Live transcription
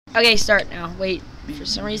Okay, start now. Wait, for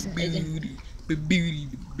some reason it didn't.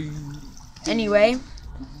 Anyway.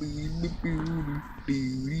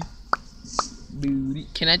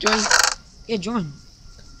 Can I join? Yeah, join.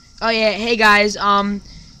 Oh yeah, hey guys,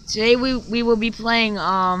 today we will be playing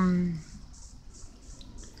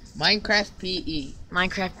Minecraft PE.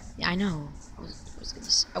 Minecraft. Yeah, I know.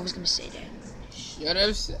 I was gonna say that. Should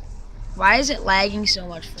have said. Why is it lagging so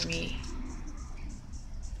much for me?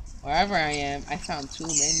 Wherever I am, I found too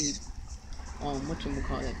many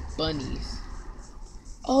whatchamacallit, bunnies.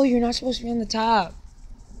 Oh, you're not supposed to be on the top.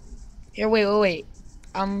 Here, wait.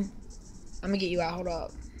 I'm gonna get you out. Hold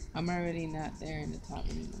up. I'm already not there in the top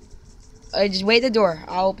anymore. Just wait at the door.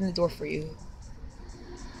 I'll open the door for you.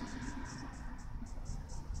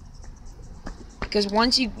 Because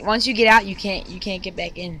once you get out, you can't get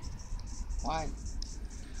back in. Why?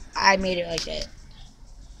 I made it like that.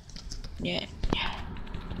 Yeah.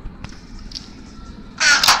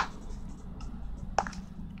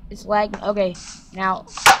 It's lagging. Okay, now.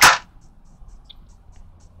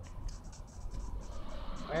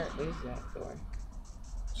 Where is that door?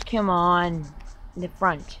 Come on, in the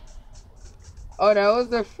front. Oh, that was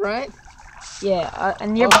the front. Yeah,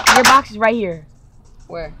 and your box is right here.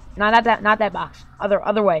 Where? Not that box.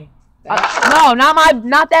 Other way. No,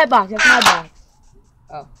 not that box. That's my box.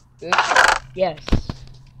 Oh, this. Yes.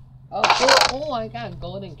 Oh, cool. Oh, I got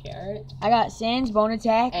golden carrot. I got Sans bone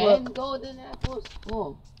attack. And Look. golden apples.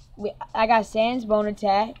 Oh. I got Sans bone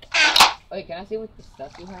attack. Wait, can I see what the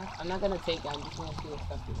stuff you have? I'm not gonna take it. I'm just gonna see what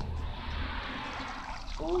stuff you have.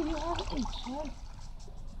 Oh, you have a chest.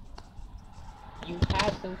 You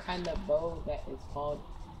have some kind of bow that is called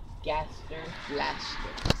Gaster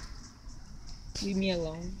Blaster. Leave me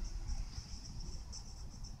alone.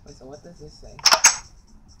 Wait, so what does this say?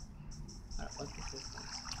 What does this say?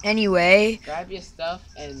 Anyway. Grab your stuff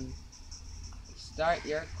and start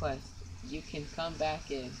your quest. You can come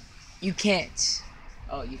back in. You can't.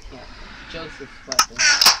 Oh, you can't. Joseph's weapon.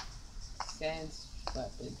 Sans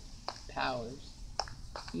weapon. Powers.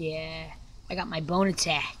 Yeah. I got my bone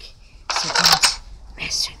attack. So don't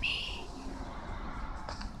mess with me.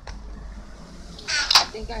 I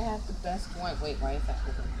think I have the best one. Wait, why is that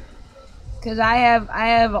open? Cause I have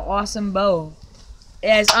an awesome bow. It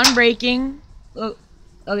has unbreaking. Look,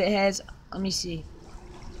 it has. Let me see.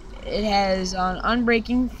 It has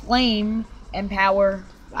unbreaking, flame, and power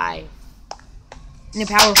 5. And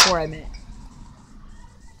power 4, I meant.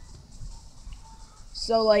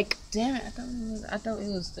 So like, damn it! I thought it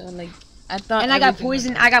was still like. I thought. And I got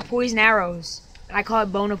poison. I got poison arrows. And I call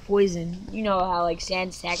it bone of poison. You know how like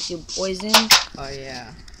sand attacks you with poison. Oh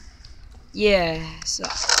yeah. Yeah. So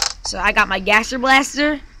I got my Gaster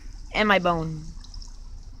Blaster and my bone.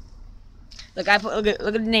 Look, look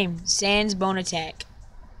at the name, Sans Bone Attack.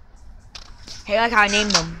 Hey, I like how I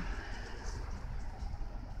named them.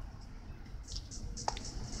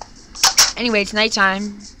 Anyway, it's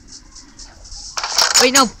nighttime.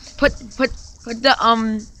 Wait, no, put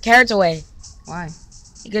the carrots away. Why?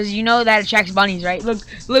 Because you know that attracts bunnies, right? Look.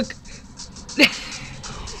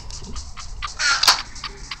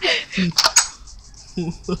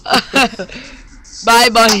 Bye,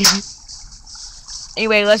 bunny.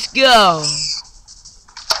 Anyway, let's go.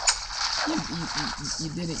 You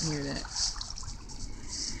didn't hear that.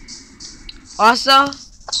 Also,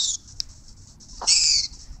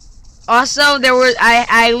 there was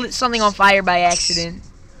I lit something on fire by accident.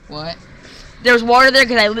 What? There was water there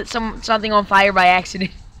because I lit something on fire by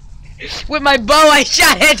accident. With my bow, I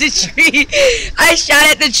shot at the tree. I shot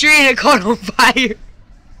at the tree and it caught on fire.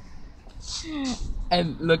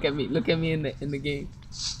 And look at me in the game.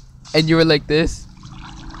 And you were like this.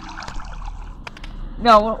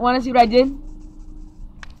 No, want to see what I did?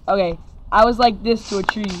 Okay, I was like this to a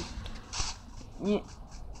tree. Yeah.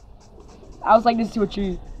 I was like this to a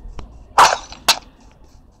tree.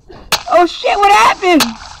 Oh shit, what happened?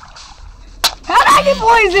 How did I get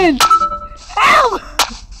poisoned? Help!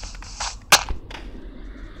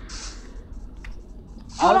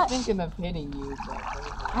 I was thinking of hitting you. But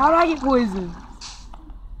how did I get poisoned?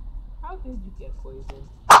 How did you get poisoned?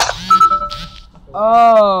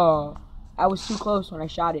 Oh, I was too close when I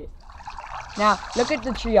shot it. Now, look at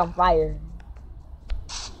the tree on fire.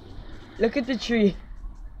 Look at the tree.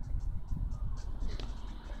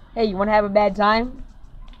 Hey, you want to have a bad time?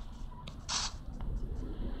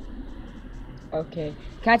 Okay.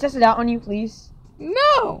 Can I test it out on you, please?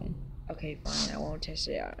 No. Okay, fine. I won't test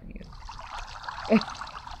it out on you.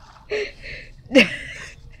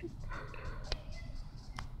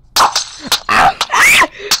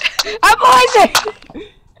 I'm poisoned!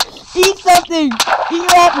 Eat something! Eat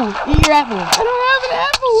your apple! Eat your apple! I don't have an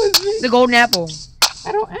apple with me. The golden apple.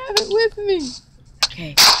 I don't have it with me.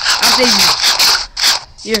 Okay, I'll save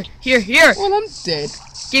you. Here. Well, I'm dead.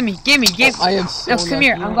 Gimme. Oh, I am so No, come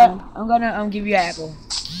here. lucky I'm gonna give you an apple.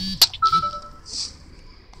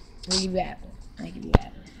 I'll give you an apple.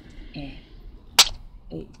 Yeah.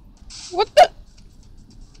 Wait. What the?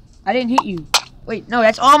 I didn't hit you. Wait, no,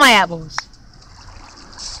 that's all my apples.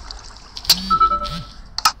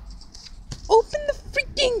 Open the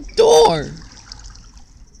freaking door.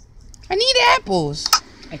 I need apples.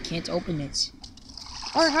 I can't open it.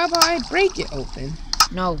 Or how about I break it open?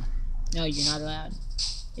 No, you're not allowed.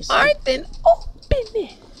 Alright, then open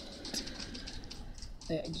it.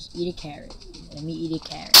 Just eat a carrot. Let me eat a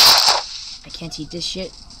carrot. I can't eat this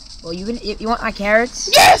shit. Well, you want my carrots?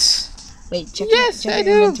 Yes. Wait, check I your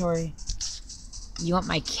do. inventory. You want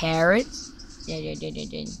my carrots? Yeah.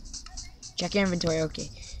 Check your inventory. Okay.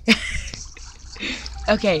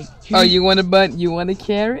 Okay. Oh, you want a bun? You want a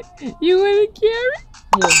carrot? You want a carrot?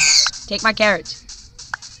 Here, take my carrots.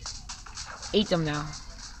 Eat them now.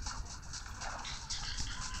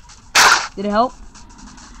 Did it help?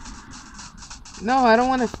 No, I don't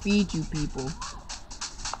want to feed you people.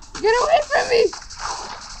 Get away from me!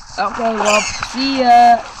 Okay, well, see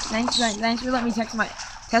ya. Thanks for letting me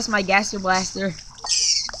test my gaster blaster.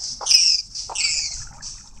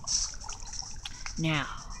 Now,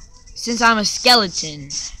 since I'm a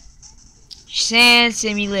skeleton, sand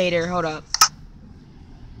simulator. Hold up.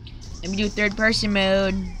 Let me do third person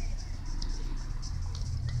mode.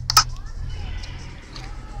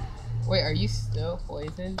 Wait, are you still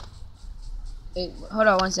poisoned? Wait, hold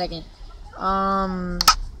on 1 second. Well,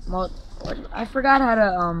 I forgot how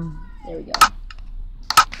to, there we go.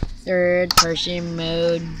 Third person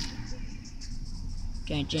mode.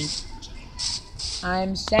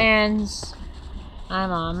 I'm Sans.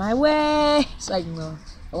 I'm on my way. It's like, no,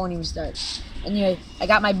 I won't even start. Anyway, I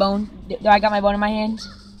got my bone. Do I got my bone in my hand?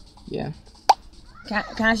 Yeah. Can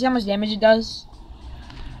I see how much damage it does?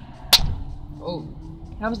 Oh.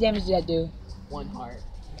 How much damage did that do? 1 heart.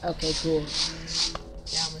 Okay, cool. See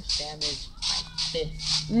how much damage my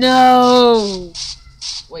fist. No!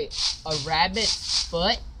 Wait, a rabbit's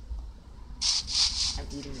foot? I'm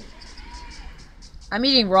eating it. I'm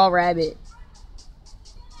eating raw rabbit.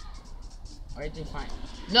 Where'd you find?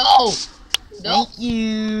 No! No! Thank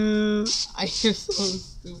you. I am so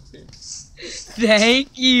stupid.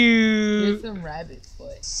 Thank you. Here's some rabbit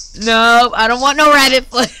foot. No, I don't want no rabbit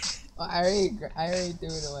foot. Oh, I already threw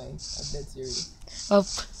it away. I'm dead serious. Well,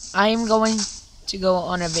 I am going to go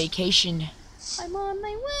on a vacation. I'm on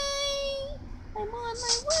my way. I'm on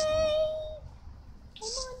my way. I'm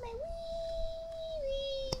on my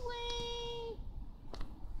way.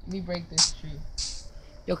 Let me break this tree.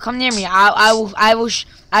 Yo, come near me. I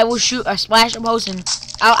will shoot a splash of potion.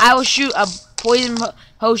 I will shoot a poison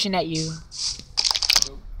potion at you.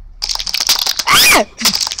 Nope. Ah!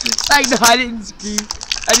 I know I didn't scream.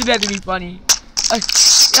 I did that to be funny.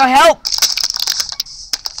 Yo, help!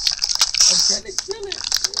 I'm trying to kill it.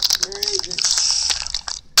 Where is it?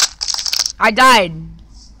 I died.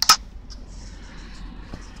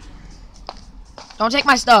 Don't take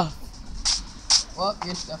my stuff. Well,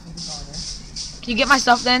 your stuff is on there. Can you get my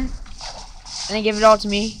stuff then? And then give it all to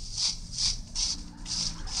me?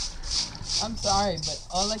 I'm sorry, but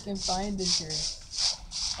all I can find is your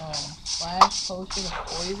splash potion of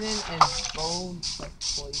poison and bone of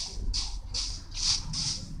poison.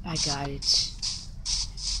 I got it.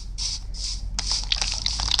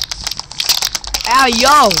 Ow,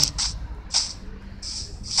 yo!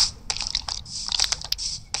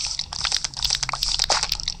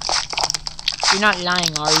 You're not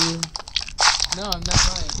lying, are you? No, I'm not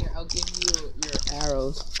lying. Here, I'll give you your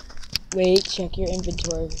arrows. Wait, check your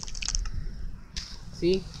inventory.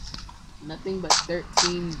 See? Nothing but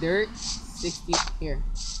 13 dirt, 60 here.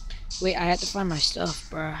 Wait, I have to find my stuff,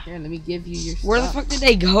 bruh. Here, let me give you your stuff. Where the fuck did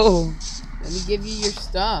they go? Let me give you your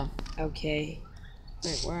stuff. Okay.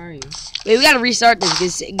 Wait, where are you? Wait, we gotta restart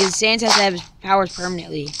this because Sans has to have his powers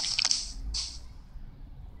permanently.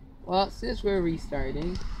 Well, since we're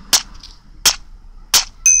restarting.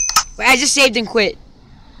 Wait, I just saved and quit.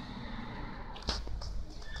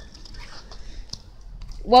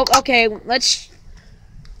 Well, okay, let's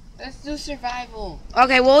do survival.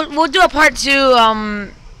 Okay, we'll do a part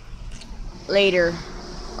 2 later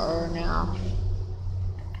or now.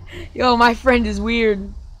 Yo, my friend is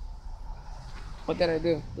weird. What did I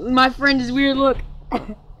do? My friend is weird. Look,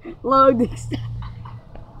 load this.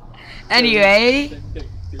 Anyway,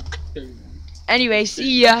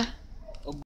 see ya.